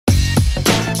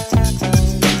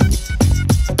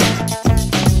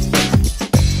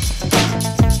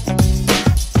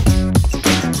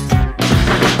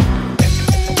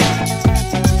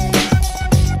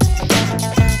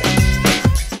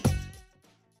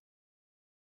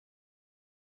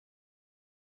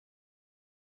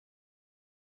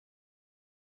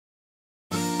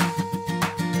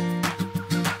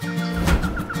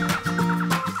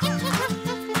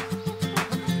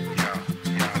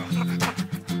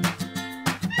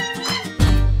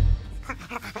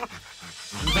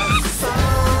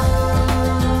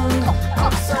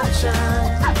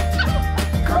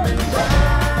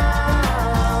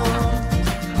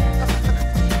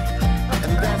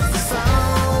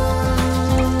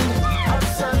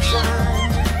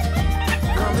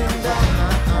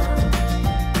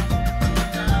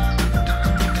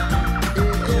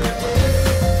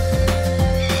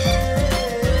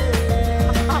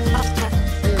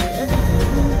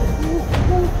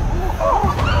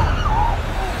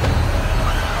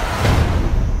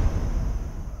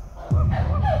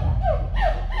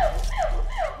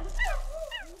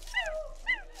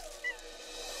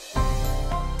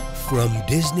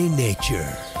DisneyNature.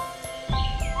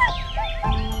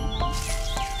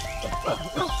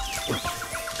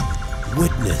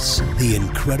 Witness the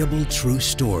incredible true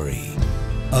story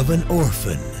of an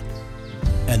orphan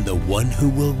and the one who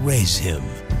will raise him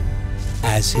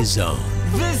as his own.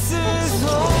 This is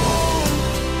home.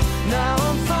 Now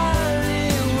I'm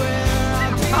finally where I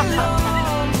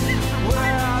belong.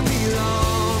 Where I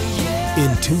belong. Yeah.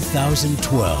 In 2012,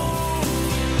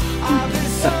 I've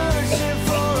been searching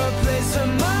for a place of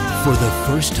my for the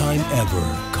first time ever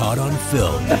caught on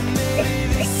film,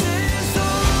 Maybe this is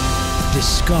home.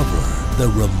 discover the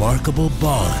remarkable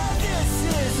bond This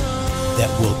is home.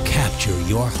 that will capture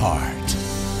your heart.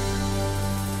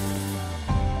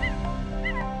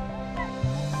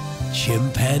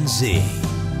 Chimpanzee.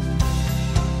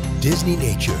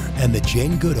 DisneyNature and the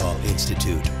Jane Goodall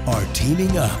Institute are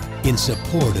teaming up in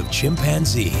support of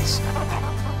chimpanzees.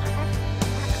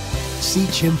 See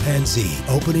Chimpanzee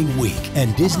opening week,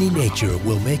 and DisneyNature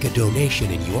will make a donation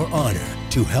in your honor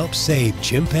to help save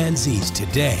chimpanzees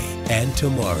today and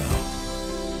tomorrow.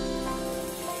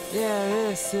 Yeah,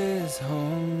 this is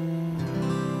home.